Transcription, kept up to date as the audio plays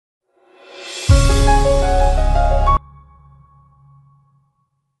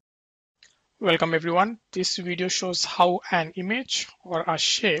Welcome everyone. This video shows how an image or a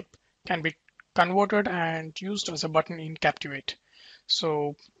shape can be converted and used as a button in Captivate.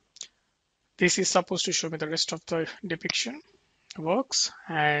 So this is supposed to show me the rest of the depiction works,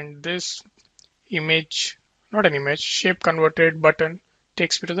 and this image, not an image, shape converted button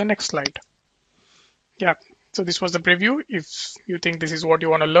takes me to the next slide. Yeah, so this was the preview. If you think this is what you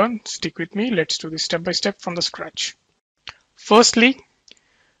want to learn, stick with me. Let's do this step by step from the scratch. Firstly,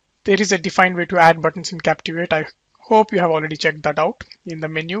 there is a defined way to add buttons in Captivate. I hope you have already checked that out. In the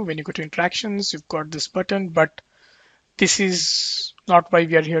menu, when you go to interactions, you've got this button, but this is not why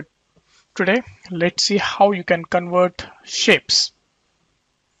we are here today. Let's see how you can convert shapes.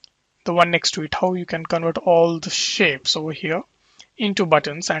 The one next to it, how you can convert all the shapes over here into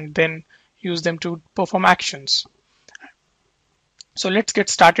buttons and then use them to perform actions. So let's get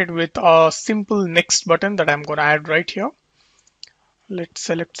started with a simple next button that I'm going to add right here. Let's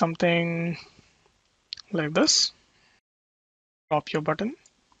select something like this. Drop your button.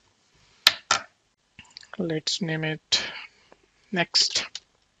 Let's name it next.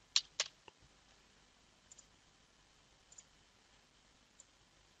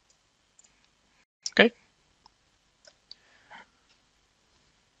 Okay.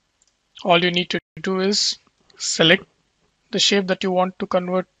 All you need to do is select the shape that you want to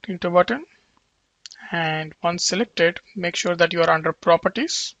convert into a button. And once selected, make sure that you are under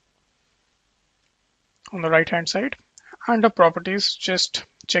properties on the right hand side. Under properties, just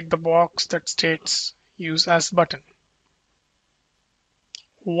check the box that states use as button.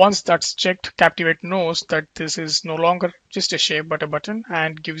 Once that's checked, Captivate knows that this is no longer just a shape but a button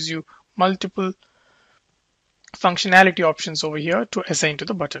and gives you multiple functionality options over here to assign to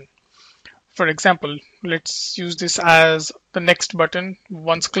the button. For example, let's use this as the next button.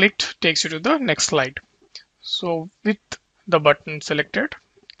 Once clicked, takes you to the next slide. So with the button selected,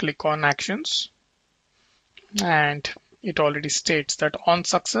 click on actions, and it already states that on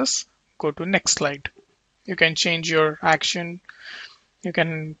success, go to next slide. You can change your action. You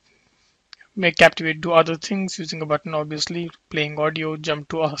can make Captivate do other things using a button, obviously, playing audio, jump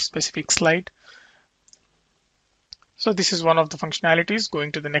to a specific slide. So this is one of the functionalities.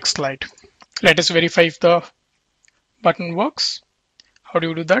 Going to the next slide. Let us verify if the button works. How do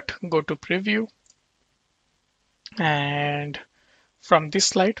you do that? Go to preview, and from this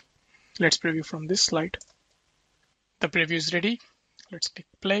slide, let's preview from this slide. The preview is ready. Let's click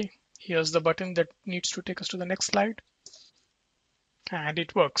play. Here's the button that needs to take us to the next slide, and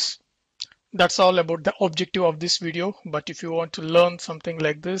it works. That's all about the objective of this video. But if you want to learn something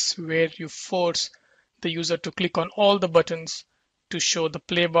like this, where you force the user to click on all the buttons to show the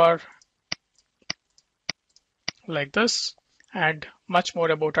play bar like this, and much more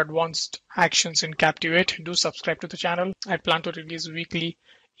about advanced actions in Captivate, do subscribe to the channel. I plan to release weekly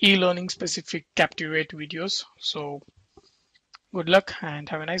e-learning specific Captivate videos. So good luck and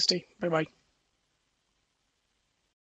have a nice day. Bye bye.